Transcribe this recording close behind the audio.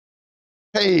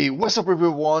Hey, what's up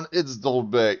everyone? It's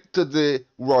Dolbeck. Today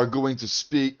we are going to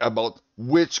speak about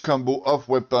which combo of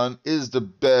weapon is the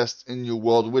best in your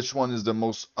world, which one is the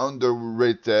most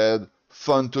underrated,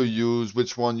 fun to use,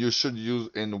 which one you should use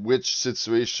in which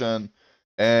situation,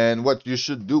 and what you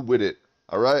should do with it.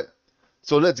 Alright?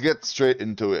 So let's get straight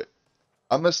into it.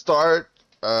 I'm gonna start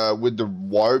with the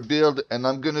war build, and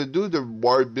I'm gonna do the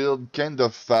war build kind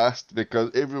of fast because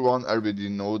everyone already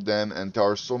know them, and there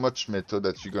are so much meta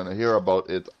that you're gonna hear about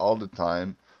it all the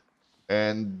time.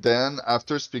 And then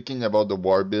after speaking about the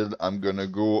war build, I'm gonna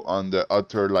go on the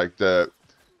other like the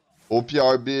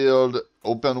OPR build,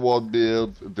 open world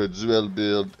build, the duel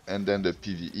build, and then the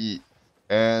PvE.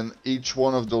 And each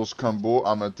one of those combo,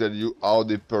 I'm gonna tell you how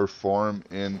they perform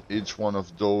in each one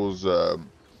of those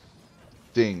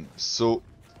things. So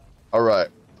alright,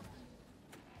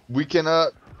 we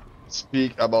cannot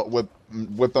speak about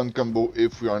weapon combo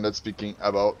if we are not speaking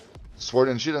about sword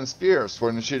and shield and spear.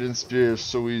 Sword and shield and spear is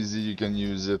so easy, you can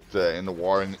use it in the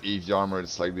war and heavy armor.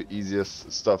 It's like the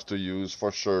easiest stuff to use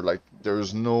for sure. Like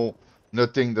there's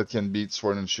nothing that can beat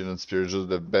sword and shield and spear, just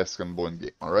the best combo in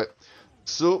game, alright?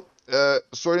 So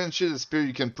sword and shield and spear,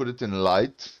 you can put it in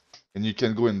light and you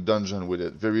can go in dungeon with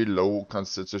it. Very low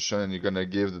constitution, and you're gonna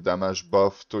give the damage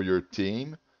buff to your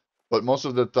team. But most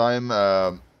of the time,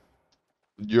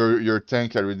 your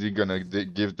tank already gonna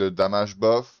give the damage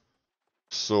buff.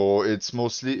 So it's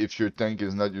mostly if your tank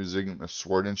is not using a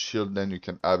sword and shield, then you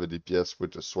can have a DPS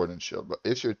with a sword and shield. But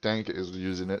if your tank is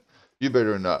using it, you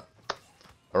better not.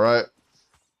 Alright?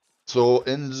 So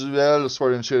in duel,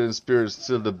 sword and shield and spear is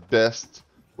still the best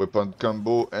weapon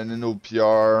combo, and in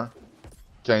OPR,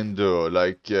 kinda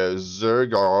like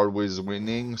Zerg are always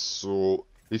winning, so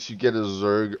if you get a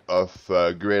Zerg of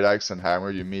Great Axe and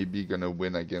Hammer, you may be gonna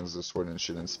win against the Sword and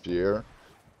Shield and Spear,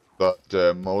 but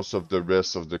most of the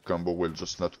rest of the combo will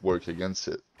just not work against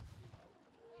it.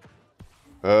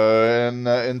 And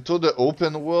into the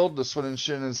open world, the Sword and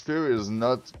Shield and Spear is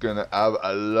not gonna have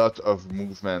a lot of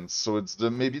movement, so it's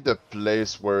maybe the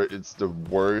place where it's the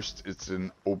worst. It's in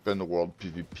open world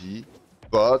PvP.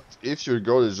 But if your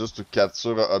goal is just to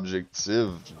capture an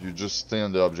objective, you just stay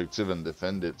on the objective and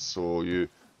defend it. So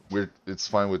it's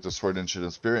fine with the Sword and Shield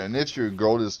and Spear. And if your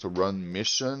goal is to run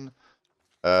mission,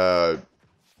 uh,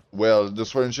 well, the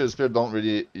Sword and Shield Spear don't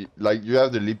really like, you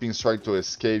have the leaping strike to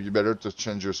escape. You better to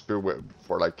change your spear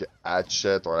for like a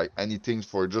hatchet or like anything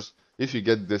for just if you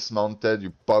get dismounted,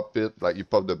 you pop it, like you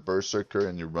pop the berserker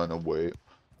and you run away.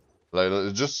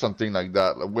 Like just something like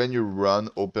that. Like when you run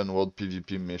open world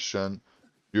PvP mission,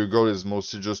 your goal is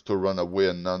mostly just to run away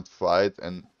and not fight.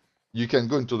 And you can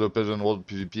go into the open world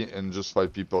PvP and just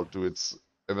fight people too. It's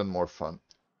even more fun.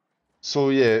 So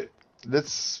yeah,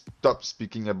 let's stop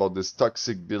speaking about this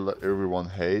toxic build that everyone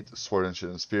hates, Sword and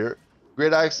Shield and Spear.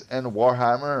 Great Axe and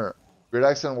Warhammer. Great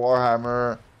Axe and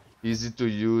Warhammer, easy to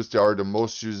use. They are the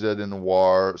most used in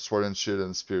War, Sword and Shield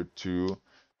and Spear too.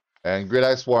 And Great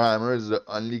Axe Warhammer is the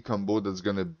only combo that's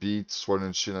gonna beat Sword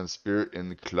and Shield and Spear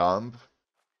in Clump.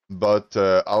 But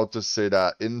how to say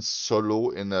that in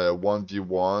solo, in a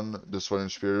 1v1, the Sword and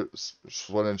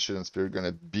Shield and Spear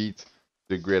gonna beat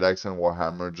the Great Axe and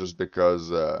Warhammer just because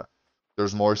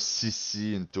there's more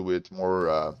CC into it,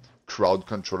 more crowd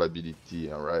control ability,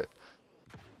 alright?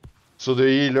 So the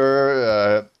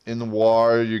healer in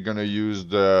War, you're gonna use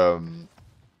the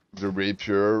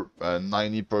rapier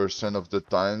 90% of the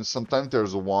time. Sometimes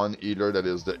there's one healer that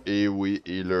is the AoE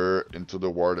healer into the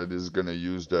war that is gonna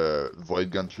use the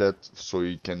Void Gauntlet, so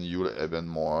you can heal even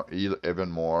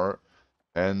more.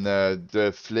 And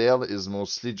the flail is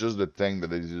mostly just the tank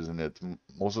that is using it.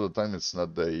 Most of the time it's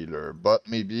not the healer, but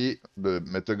maybe the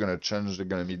meta gonna change. They're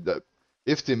gonna meet that.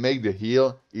 If they make the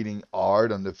heal hitting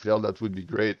hard on the flail, that would be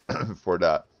great for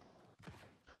that.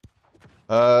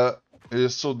 Uh,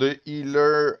 so the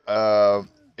healer,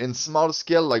 in small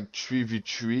scale, like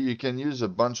 3v3, you can use a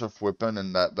bunch of weapon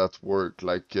and that work.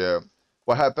 Like,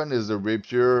 what happened is the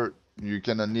rapier, you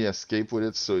can only escape with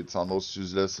it, so it's almost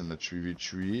useless in the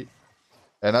 3v3.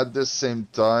 And at the same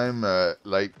time,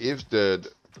 like if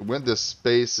when the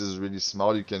space is really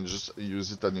small, you can just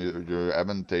use it on your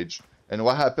advantage. And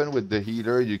what happened with the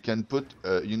healer, you can put,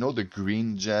 you know, the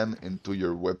green gem into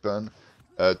your weapon.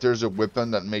 There's a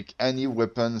weapon that make any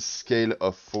weapon scale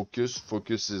of focus.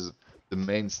 Focus is the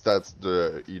main stats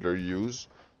the healer use.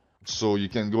 So you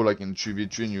can go like in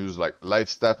 3v3 and use like life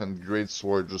staff and great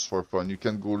sword just for fun. You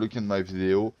can go look in my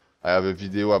video. I have a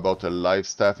video about a life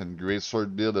staff and great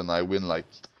sword build, and I win like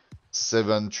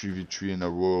 7 3v3 in a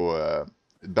row,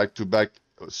 back to back,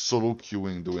 solo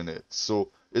queuing doing it.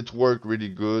 So it worked really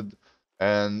good,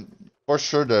 and for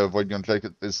sure the Void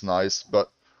Gauntlet is nice,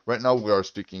 but right now we are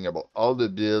speaking about all the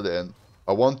build, and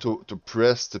I want to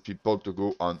press the people to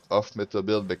go on off meta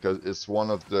build because it's one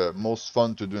of the most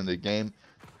fun to do in the game.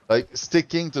 Like,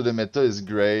 sticking to the meta is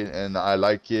great, and I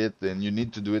like it, and you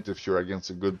need to do it if you're against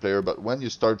a good player, but when you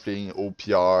start playing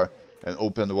OPR and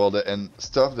open world and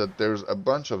stuff that there's a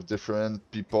bunch of different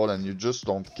people and you just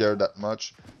don't care that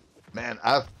much, man,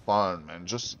 have fun, man,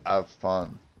 just have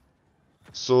fun.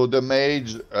 So the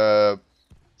mage,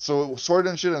 so Sword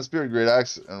and Shield and Spirit Great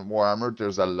Axe and Warhammer,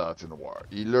 there's a lot in War.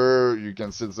 Healer, you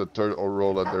can see it's the third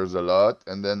role that there's a lot,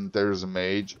 and then there's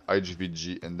Mage,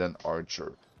 IGVG, and then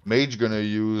Archer. Mage gonna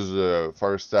use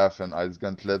Fire Staff and Ice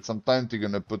Gauntlet. Sometimes they're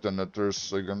gonna put another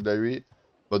secondary,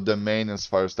 but the main is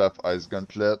Fire Staff, Ice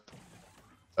Gauntlet.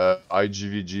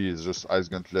 IGVG is just Ice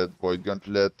Gauntlet, Void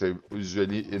Gauntlet. They're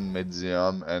usually in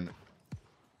medium and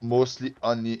mostly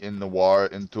only in the war.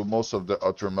 Into most of the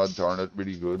other mods, they are not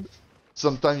really good.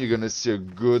 Sometimes you're gonna see a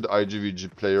good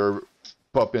IGVG player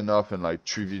popping off in like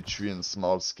 3v3 in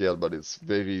small scale, but it's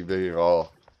very, very rare.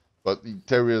 But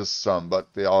there is some,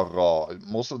 but they are raw.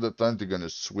 Most of the time they're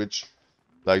gonna switch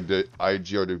like the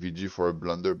IG or the VG for a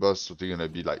blunderbuss, so they're gonna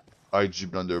be like IG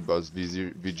blunderbuss,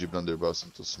 VG blunderbuss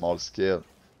into small scale.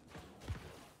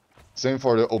 Same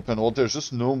for the open world, there's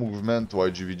just no movement to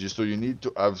IGVG, so you need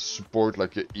to have support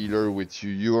like a healer with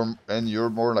you. You're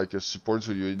more like a support,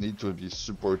 so you need to be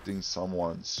supporting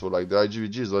someone. So like the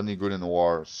IGVG is only good in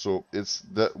war, so it's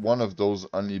one of those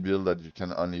only build that you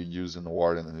can only use in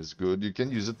war and it's good. You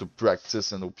can use it to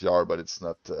practice in OPR, but it's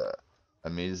not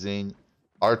amazing.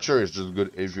 Archer is just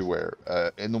good everywhere.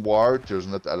 In war, there's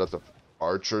not a lot of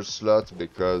archer slot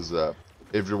because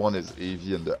everyone is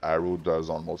AV and the arrow does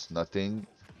almost nothing.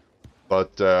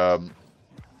 But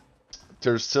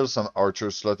there's still some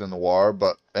archer slot in war,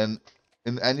 but and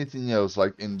in anything else,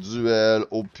 like in Duel,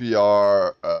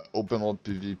 OPR, open world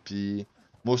PvP,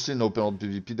 mostly in open world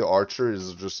PvP, the archer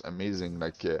is just amazing.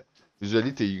 Like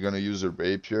usually you're gonna use a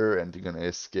rapier and you're gonna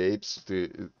escape, so they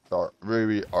are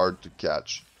very hard to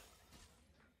catch.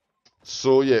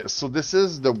 So yeah, so this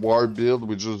is the war build.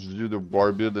 We just view the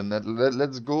war build, and then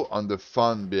let's go on the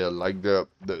fun build, like the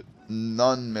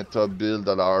non-meta build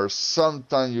that are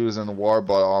sometimes used in war,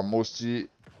 but are mostly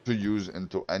to use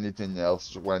into anything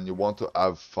else when you want to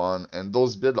have fun. And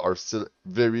those builds are still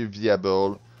very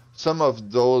viable. Some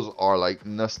of those are like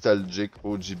nostalgic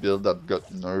OG build that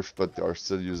got nerfed, but they are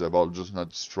still usable, just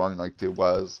not strong like they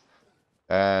was.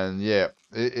 And yeah,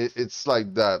 it's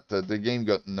like that. The game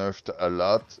got nerfed a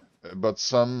lot, but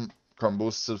some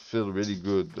combos still feel really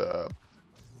good.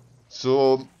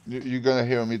 So you're gonna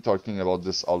hear me talking about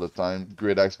this all the time.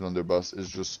 Great Axe Blunderbuss is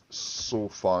just so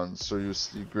fun. So you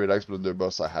see Great Axe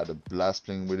Blunderbuss, I had a blast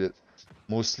playing with it.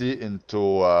 Mostly into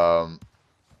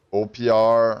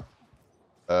OPR,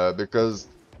 because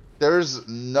there's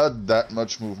not that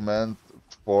much movement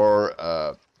for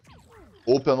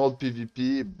open world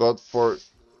PvP, but for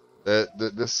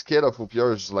the scale of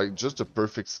OPR is like just a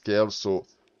perfect scale, so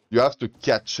you have to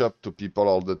catch up to people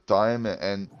all the time,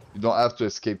 and you don't have to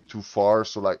escape too far.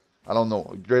 So like, I don't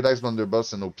know, Great Axe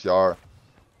Blunderbuss and OPR,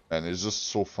 and it's just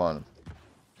so fun.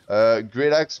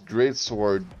 Great Axe Great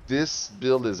Sword. This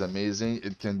build is amazing.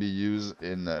 It can be used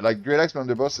in like Great Axe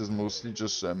Blunderbuss is mostly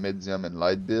just a medium and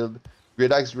light build.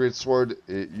 Great Axe Great Sword,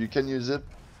 you can use it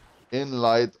in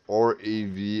light or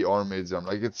AV or medium.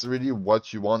 Like, it's really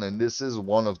what you want, and this is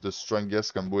one of the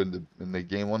strongest combo in the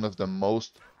game. One of the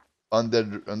most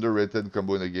underrated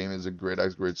combo in the game is a Great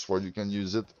Axe Great Sword. You can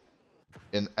use it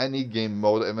in any game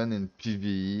mode, even in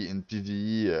PvE. In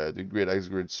PvE, the Great Axe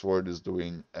Great Sword is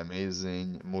doing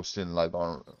amazing, mostly in light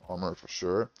armor for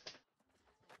sure.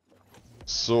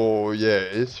 So yeah,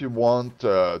 if you want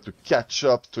to catch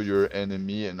up to your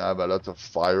enemy and have a lot of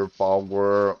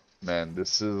firepower, man,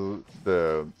 this is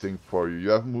the thing for you.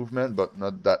 You have movement, but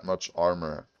not that much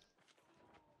armor.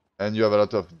 And you have a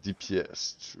lot of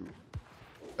DPS too.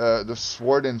 The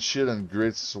sword and shield and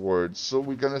great sword. So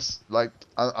we're gonna like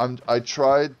I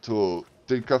tried to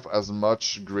take off as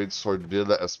much great sword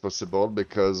build as possible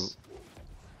because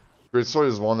great sword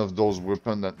is one of those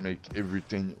weapons that make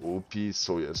everything OP.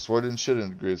 So yeah, sword and shield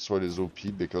and great sword is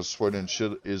OP because sword and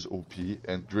shield is OP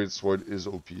and great sword is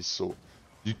OP. So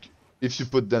you, if you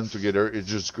put them together, it's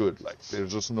just good. Like,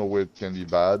 there's just no way it can be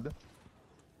bad.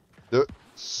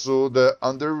 So the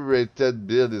underrated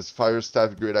build is Fire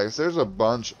Staff Great Axe. There's a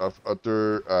bunch of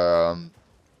other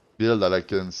build that I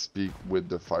can speak with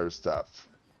the Fire Staff,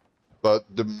 but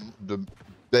the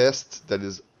best, that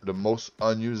is the most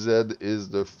unused, is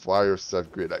the Fire Staff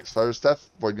Great Axe. Fire Staff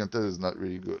Void Gauntlet is not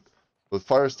really good, but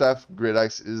Fire Staff Great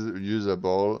Axe is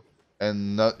usable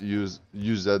and not used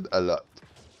a lot.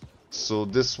 So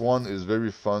this one is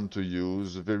very fun to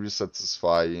use, very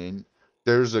satisfying.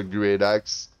 there's a great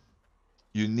axe,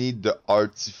 you need the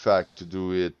artifact to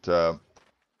do it.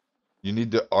 You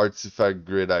need the artifact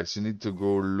great axe. You need to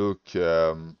go look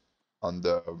on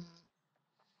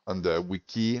the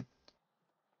wiki.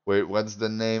 Wait, what's the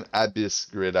name? Abyss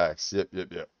great axe. Yep,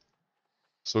 yep, yep.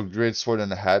 So great sword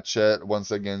and hatchet.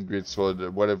 Once again, great sword.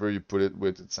 Whatever you put it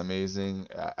with, it's amazing.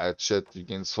 Hatchet, you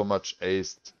gain so much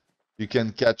haste. You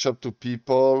can catch up to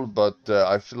people, but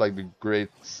I feel like the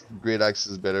great axe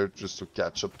is better just to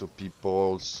catch up to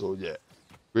people. So yeah,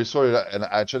 great sword and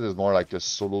hatchet is more like a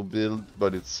solo build,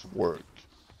 but it's work.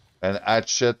 And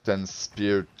hatchet and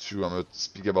spear too. I'm gonna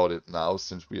speak about it now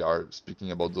since we are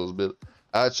speaking about those builds.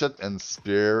 Hatchet and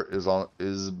spear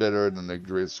is better than the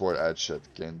great sword hatchet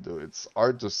can do. It's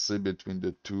hard to see between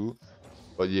the two,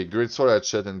 but yeah, great sword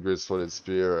hatchet and great sword and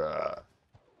spear.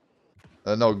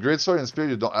 No, great sword and spear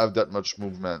you don't have that much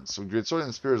movement. So great sword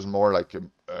and spear is more like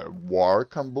a war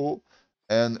combo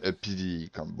and a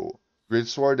PvE combo. Great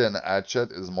sword and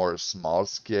hatchet is more small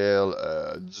scale,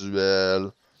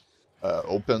 duel.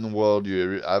 Open world,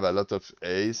 you have a lot of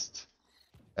haste,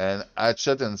 and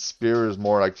hatchet and spear is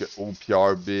more like an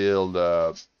OPR build.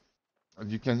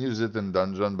 You can use it in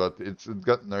dungeon, but it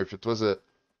got nerfed. It was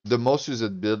the most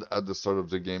used build at the start of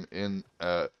the game in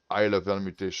high level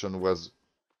mutation was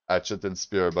hatchet and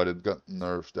spear, but it got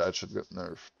nerfed. The hatchet got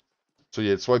nerfed. So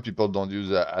yeah, it's why people don't use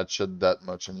a hatchet that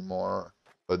much anymore.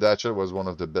 But the hatchet was one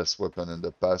of the best weapon in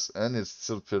the past, and it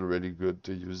still feel really good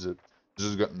to use it. It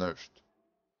just got nerfed.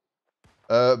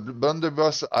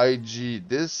 Blunderbuss IG.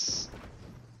 This,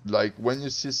 like, when you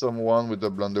see someone with a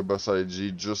blunderbuss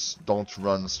IG, just don't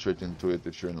run straight into it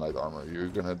if you're in light armor. You're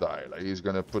gonna die. Like, he's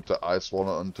gonna put the ice wall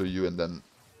onto you and then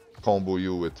combo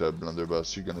you with a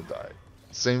blunderbuss. You're gonna die.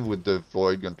 Same with the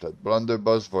void gauntlet.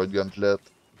 Blunderbuss, void gauntlet.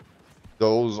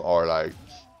 Those are like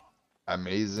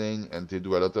amazing and they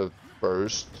do a lot of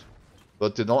burst,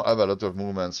 but they don't have a lot of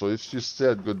movement. So if you stay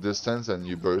at good distance and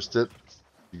you burst it,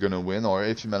 you're gonna win. Or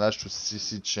if you manage to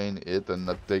CC chain it and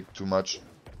not take too much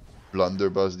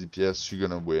blunderbuss DPS, you're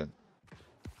gonna win.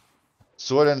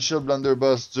 Sword and Shield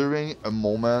blunderbuss, during a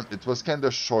moment, it was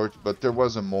kinda short, but there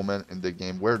was a moment in the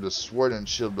game where the Sword and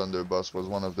Shield blunderbuss was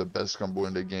one of the best combo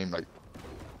in the game. Like,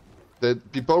 the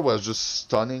people was just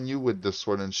stunning you with the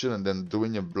Sword and Shield and then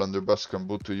doing a blunderbuss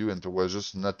combo to you, and there was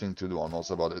just nothing to do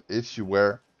almost about it if you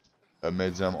were a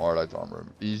medium or light armor.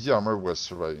 Easy armor was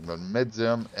surviving, but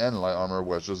medium and light armor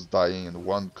was just dying in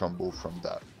one combo from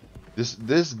that.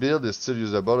 This build is still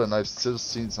usable, and I've still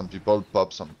seen some people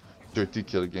pop some 30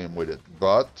 kill game with it,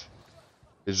 but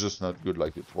it's just not good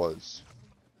like it was.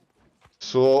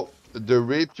 So the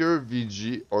Rapier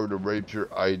VG or the Rapier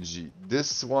IG,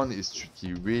 this one is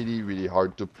tricky, really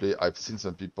hard to play. I've seen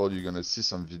some people, you're gonna see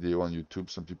some video on YouTube,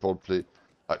 some people play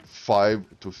like 5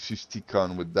 to 50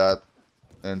 con with that,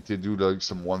 and they do like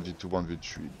some 1v2,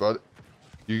 1v3. But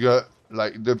you got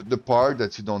like the part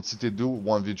that you don't see, they do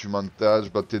 1v3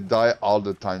 montage, but they die all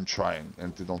the time trying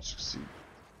and they don't succeed.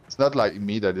 It's not like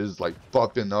me that is like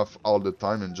popping off all the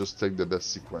time and just take the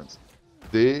best sequence.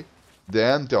 They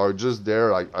are just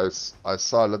there. Like I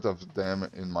saw a lot of them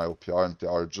in my OPR and they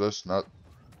are just not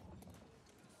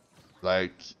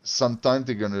like, sometimes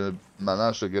they're gonna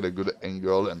manage to get a good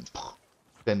angle and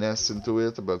finesse into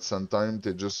it, but sometimes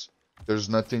they just, there's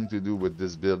nothing to do with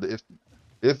this build.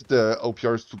 If the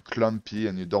OPR is too clumpy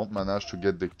and you don't manage to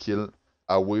get the kill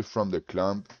away from the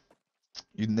clump,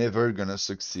 you're never gonna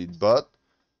succeed. But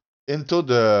into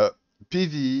the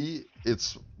PvE,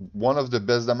 it's one of the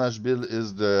best damage build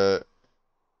is the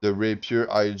Rapier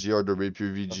IG or the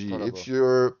Rapier VG. If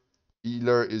your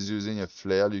healer is using a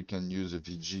flail, you can use a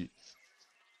VG.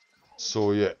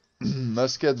 So yeah,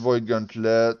 Musket Void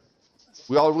Gauntlet.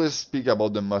 We always speak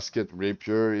about the Musket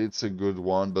Rapier, it's a good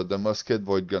one, but the Musket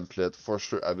Void Gauntlet for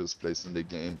sure have its place in the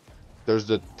game. There's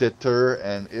the Tether,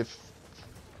 and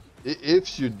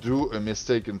if you do a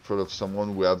mistake in front of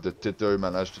someone who have the Tether,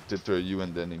 manage to Tether you,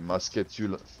 and then he musket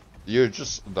you, you're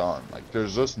just done. Like,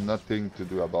 there's just nothing to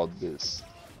do about this.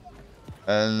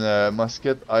 And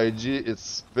Musket IG,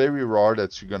 it's very rare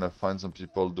that you're gonna find some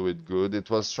people do it good. It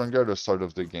was stronger at the start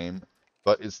of the game,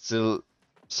 but it's still,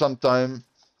 sometime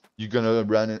you're gonna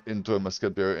run into a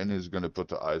musket bearer and he's gonna put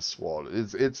the ice wall.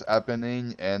 It's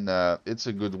happening, and it's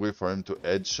a good way for him to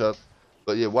headshot.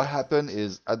 But yeah, what happened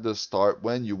is at the start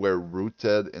when you were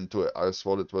rooted into an ice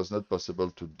wall, it was not possible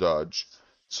to dodge.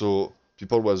 So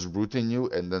people was rooting you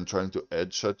and then trying to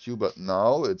headshot you, but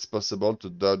now it's possible to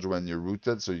dodge when you're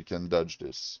rooted, so you can dodge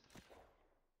this.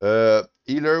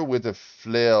 Healer with a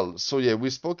flail. So yeah,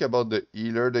 we spoke about the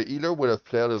healer. The healer with a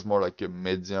flail is more like a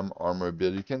medium armor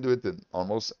build. You can do it in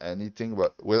almost anything,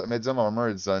 but with medium armor,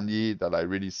 it's only that I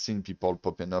really seen people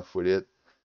popping off with it.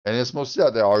 And it's mostly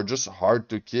that they are just hard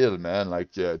to kill, man.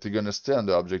 Like, they're gonna stay on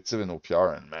the objective in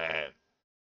OPR, and man,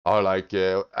 are like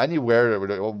anywhere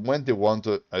when they want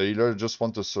to, a healer just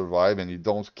want to survive and he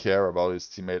don't care about his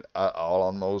teammate at all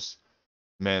almost.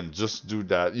 Man, just do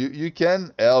that. You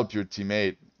can help your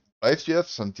teammate. If you have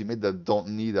some teammate that don't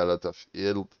need a lot of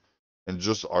heal and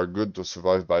just are good to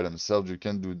survive by themselves, you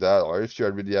can do that. Or if you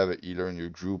already have a healer in your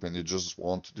group and you just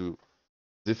want to do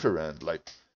different, like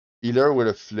healer with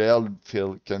a flail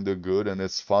feel kinda good and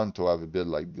it's fun to have a build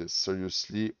like this.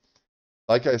 Seriously,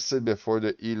 like I said before,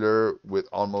 the healer with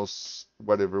almost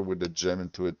whatever with the gem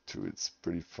into it too, it's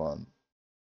pretty fun.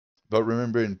 But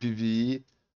remember in PvE,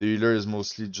 the healer is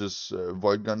mostly just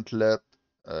Void Gauntlet,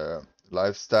 uh,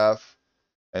 Life Staff,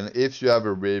 and if you have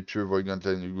a Rapier Void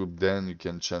Gauntlet in your group, then you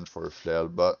can change for a Flail,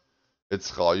 but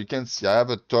it's raw. You can see I have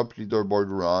a top leaderboard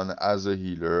run as a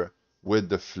healer with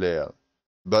the Flail.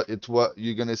 But it what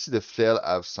you're gonna see the Flail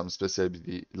have some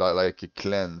specialty like a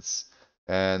cleanse.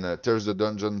 And there's the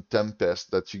Dungeon Tempest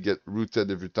that you get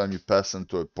rooted every time you pass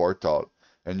into a portal.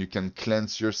 And you can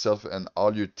cleanse yourself and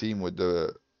all your team with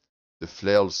the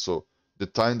flail. So the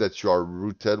time that you are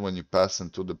rooted when you pass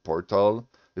into the portal,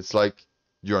 it's like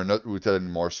you are not rooted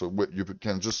anymore. So you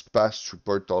can just pass through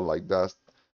portal like that.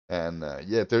 And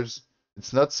yeah,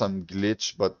 it's not some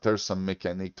glitch, but there's some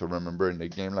mechanic to remember in a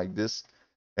game like this.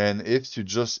 And if you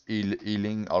just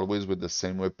healing always with the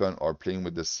same weapon or playing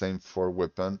with the same four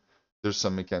weapon, there's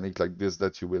some mechanic like this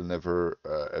that you will never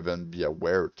even be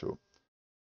aware to.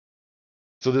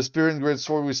 So the Spear and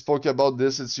Greatsword, we spoke about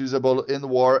this. It's usable in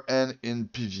War and in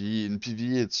PvE. In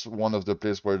PvE, it's one of the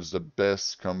places where it's the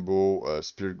best combo.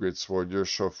 Spear Greatsword, you're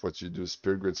sure of what you do.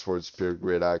 Spear Greatsword, Spear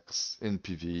Great Axe. In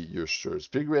PvE, you're sure.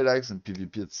 Spear Great Axe in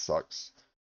PvP, it sucks.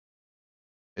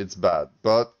 It's bad.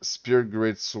 But Spear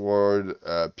Greatsword,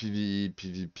 PvE,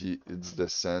 PvP, it's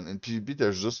decent. In PvP,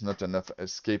 there's just not enough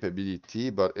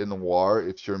escapability. But in War,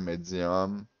 if you're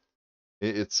medium,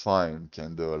 it's fine,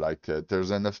 kinda. Like,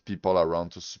 there's enough people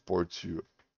around to support you.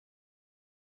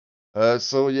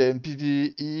 So yeah, in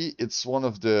PvE, it's one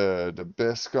of the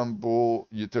best combo.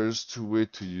 There's two way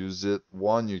to use it.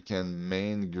 One, you can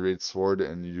main Greatsword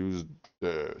and use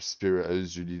the Spear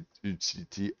as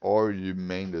utility, or you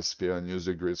main the Spear and use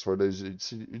the Greatsword as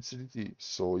utility.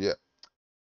 So yeah,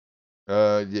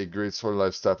 yeah, Greatsword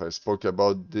Life Staff. I spoke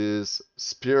about this.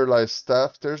 Spear Life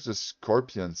Staff. There's the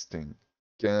Scorpion's thing.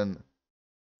 Can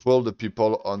pull the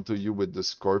people onto you with the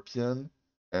Scorpion.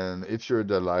 And if you're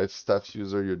the life staff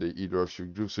user, you're the leader of your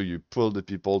group, so you pull the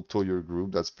people to your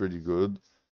group. That's pretty good.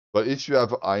 But if you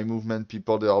have eye movement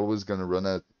people, they're always gonna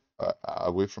run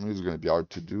away from you. It's gonna be hard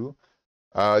to do.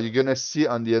 You're gonna see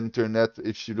on the internet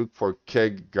if you look for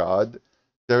Keg God,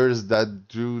 there's that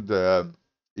dude.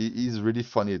 He's really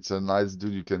funny. It's a nice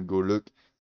dude. You can go look.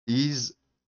 He's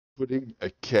putting a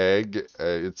keg.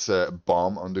 It's a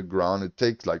bomb on the ground. It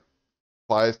takes like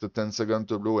 5 to 10 seconds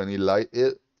to blow and he light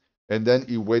it. And then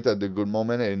he wait at the good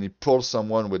moment and he pulls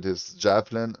someone with his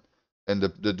javelin and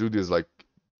the dude is like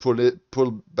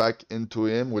pull back into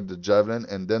him with the javelin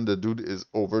and then the dude is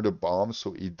over the bomb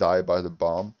so he die by the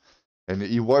bomb. And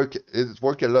it work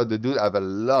a lot. The dude have a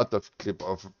lot of clip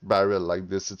of barrel like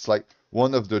this. It's like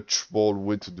one of the troll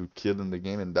way to do kill in the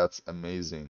game and that's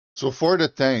amazing. So for the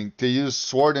tank, they use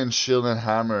sword and shield and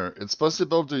hammer. It's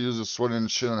possible to use a sword and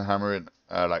shield and hammer in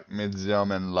like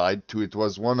medium and light too. It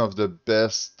was one of the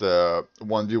best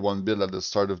 1v1 build at the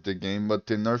start of the game, but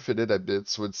they nerfed it a bit,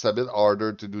 so it's a bit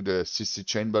harder to do the CC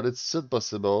chain, but it's still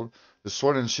possible. The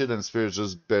sword and shield and spear is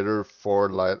just better for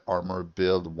light armor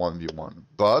build 1v1.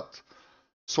 But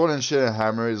sword and shield and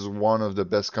hammer is one of the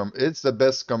best it's the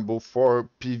best combo for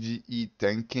PvE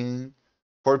tanking,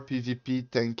 for PvP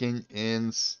tanking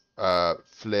in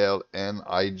flail and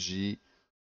IG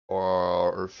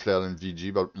or flail and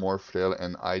VG, but more flail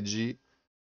and IG.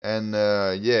 And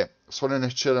yeah, sword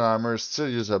and shield and hammer is still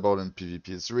usable in PvP.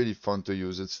 It's really fun to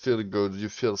use. It's feel good. You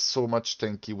feel so much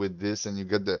tanky with this, and you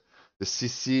get the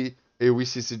CC, AoE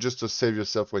CC just to save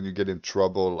yourself when you get in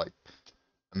trouble. Like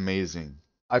amazing.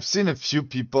 I've seen a few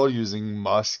people using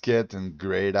musket and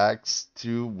great axe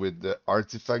too with the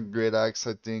artifact great axe,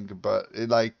 I think, but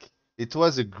it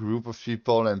was a group of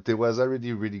people and they was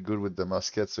already really good with the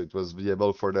musket, so it was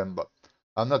viable for them, but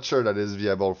I'm not sure that is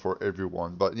viable for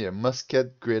everyone. But yeah,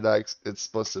 musket, great axe, it's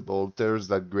possible. There's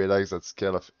that great axe that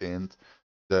scale of int,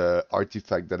 the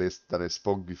artifact that I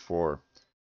spoke before.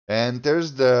 And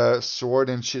there's the sword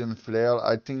and shield and flail.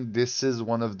 I think this is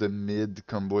one of the mid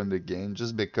combo in the game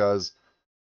just because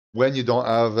when you don't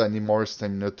have any more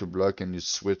stamina to block and you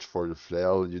switch for the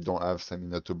flail, you don't have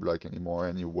stamina to block anymore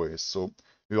anyway. So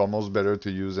it's almost better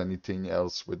to use anything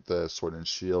else with the sword and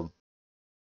shield.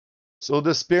 So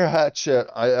the spear hatchet,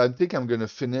 I think I'm gonna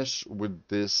finish with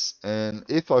this. And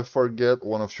if I forget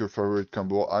one of your favorite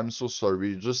combo, I'm so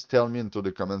sorry. Just tell me into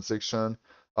the comment section.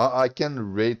 I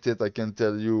can rate it. I can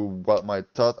tell you what my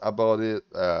thought about it.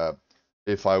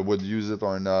 If I would use it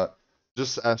or not.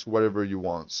 Just ask whatever you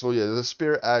want. So yeah, the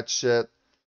spear hatchet.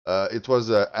 It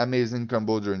was an amazing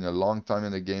combo during a long time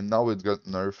in the game. Now it got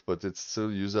nerfed, but it's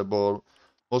still usable.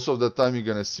 Most of the time, you're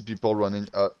gonna see people running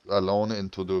alone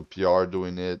into the PR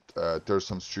doing it. There's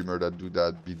some streamer that do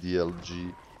that,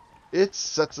 BDLG. It's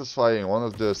satisfying, one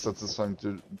of the satisfying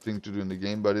thing to do in the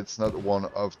game, but it's not one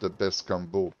of the best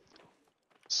combo.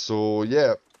 So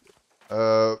yeah,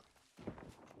 uh,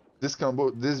 this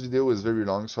video is very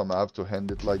long, so I'm gonna have to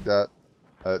end it like that.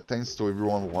 Thanks to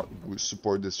everyone who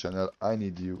support this channel. I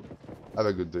need you. Have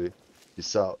a good day.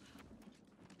 Peace out.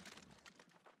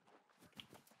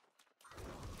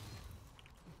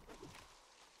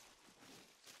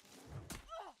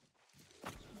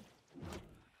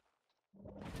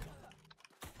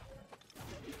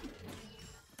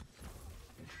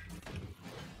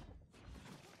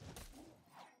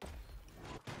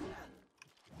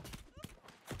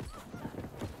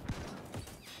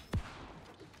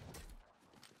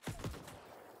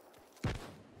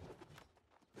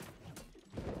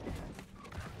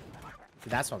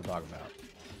 That's what I'm talking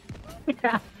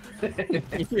about.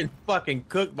 You've been fucking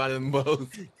cooked by them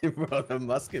both. Bro, the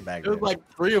musket back There there. was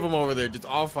like 3 of them over there, just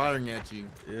all firing at you.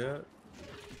 Yeah.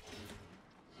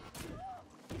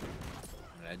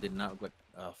 That did not look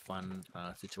a fun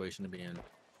situation to be in.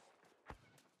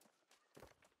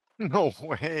 No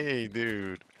way,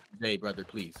 dude. Jay, brother,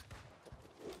 please.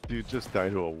 Dude just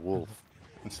died to a wolf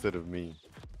instead of me.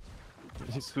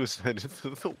 He suicided to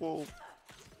the wolf.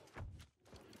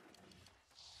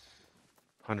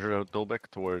 100 out Dolbeck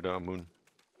toward Moon.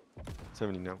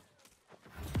 70 now.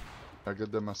 I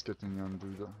got the musketing on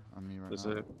dude on me right That's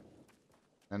now. it.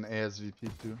 And ASVP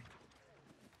too.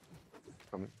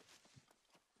 Coming.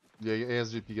 Yeah,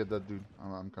 ASVP, get that dude.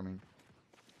 I'm coming.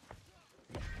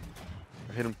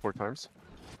 I hit him 4 times.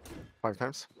 5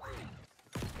 times.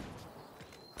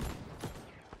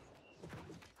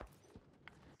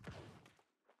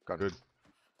 Got Good. it.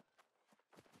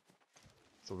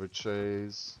 So we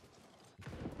chase.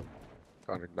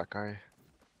 Got it, that guy.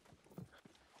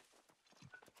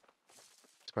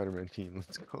 Spider-Man team,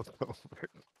 let's go.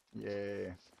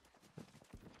 Yeah.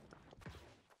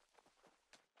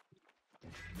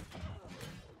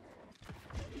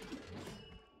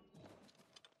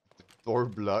 Door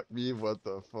blocked me? What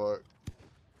the fuck?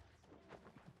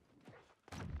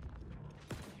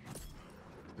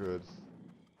 Good.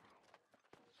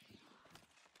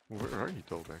 Where are you,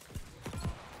 Dolbeck?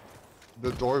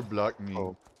 The door blocked me.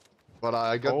 Oh. But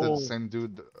I got the Oh. same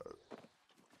dude.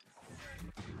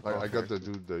 I got the Okay.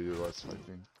 dude that you was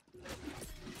fighting.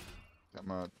 I'm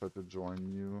gonna try to join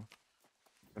you.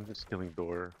 I'm just killing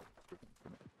door.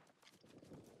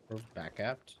 We're back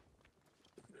capped.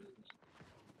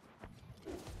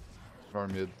 Or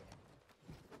mid.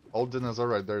 Old dinosaur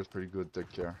right there is pretty good,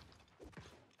 take care.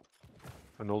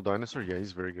 An old dinosaur? Yeah,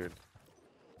 he's very good.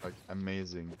 Like,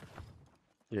 amazing.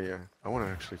 Yeah, yeah. I want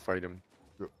to actually fight him.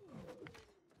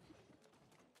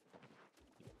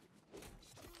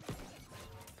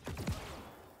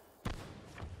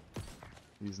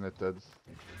 He's not dead.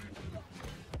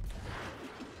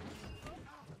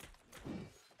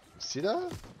 See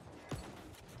that?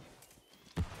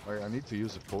 Like, I need to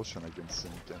use a potion against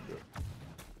him, kinda.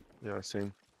 Yeah,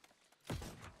 same.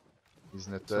 He's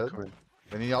not Still dead. coming.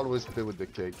 And he always play with the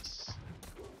cakes.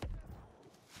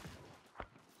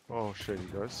 Oh shit, he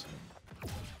does.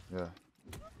 Yeah.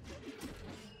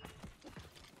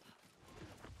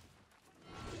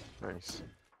 Nice.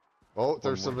 Oh,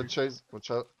 there's more some chase.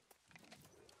 Watch out.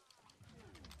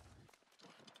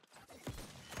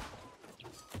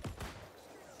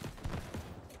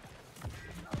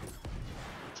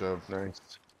 Good job. Nice.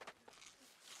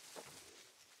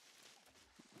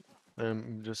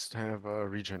 Just have a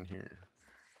regen here.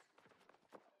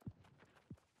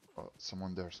 Oh,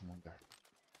 someone there, someone there.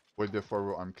 Wait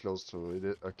before I'm close to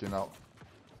it. Okay, now.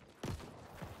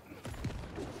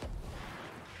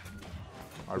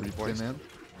 Are we Good boys. in?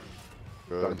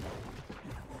 Good. Done.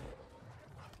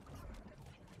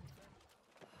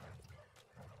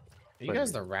 Are you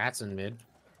guys the rats in mid?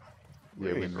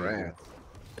 Yeah, we Wait, need rat.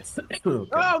 Okay.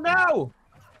 Oh no!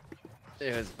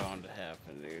 It was bound to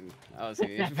happen, dude. I was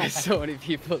gonna invite so many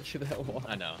people to that wall.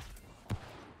 I know.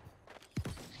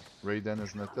 Raiden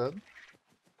is not dead.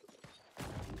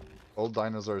 Old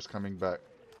dinosaur is coming back.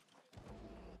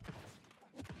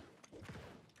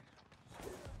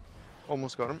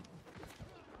 Almost got him.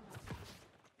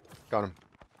 Got him.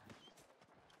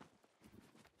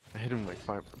 hit him like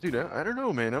 5. Dude, I don't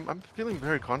know, man. I'm feeling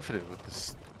very confident with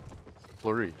this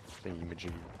flurry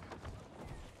thingy-majiggy.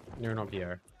 You're not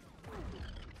PR.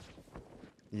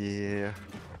 Yeah,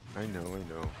 I know.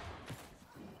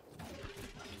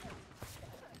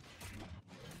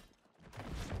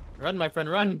 Run, my friend,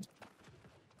 run!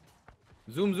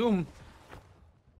 Zoom, zoom!